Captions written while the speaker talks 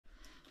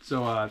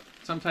So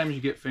sometimes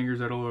you get fingers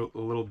that are a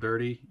little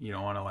dirty. You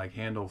don't want to like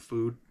handle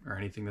food or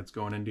anything that's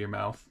going into your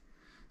mouth.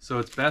 So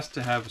it's best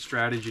to have a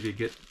strategy to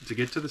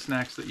get to the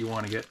snacks that you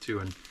want to get to.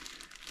 And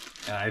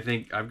I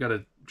think I've got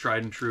a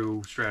tried and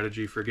true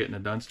strategy for getting a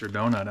Dunster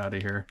donut out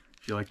of here.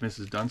 If you like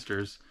Mrs.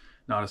 Dunster's,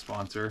 not a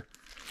sponsor.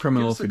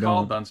 Criminal if you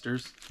call don't.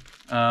 Dunsters.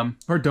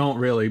 Or don't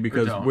really,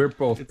 because we're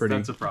both pretty.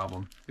 That's a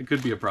problem. It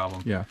could be a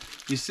problem. Yeah.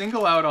 You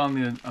single out on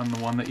the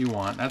one that you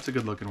want. That's a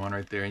good looking one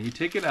right there. And you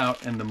take it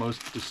out in the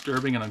most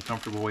disturbing and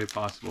uncomfortable way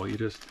possible. You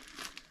just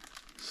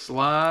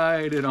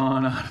slide it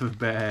on out of the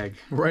bag.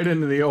 Right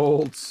into the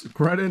old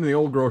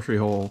grocery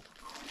hole.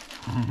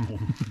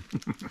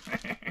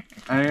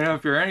 And you know,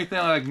 if you're anything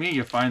like me,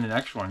 you find the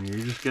next one.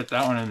 You just get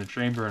that one in the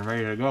chamber and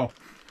ready to go.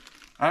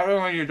 After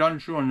when you're done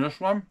chewing this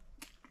one,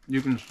 you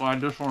can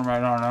slide this one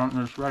right on out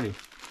and it's ready.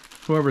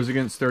 Whoever's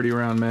against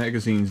 30-round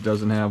magazines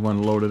doesn't have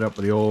one loaded up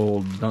with the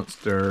old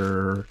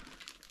Dunster.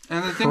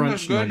 And the thing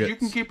that's good, nuggets. you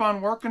can keep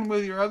on working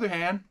with your other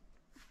hand.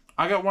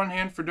 I got one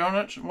hand for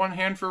donuts, one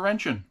hand for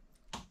wrenching.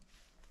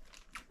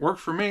 Worked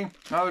for me.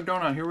 Another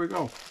donut. Here we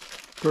go.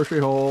 Grocery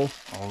hole.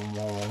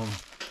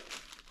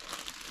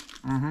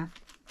 Mm-hmm.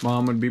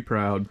 Mom would be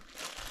proud.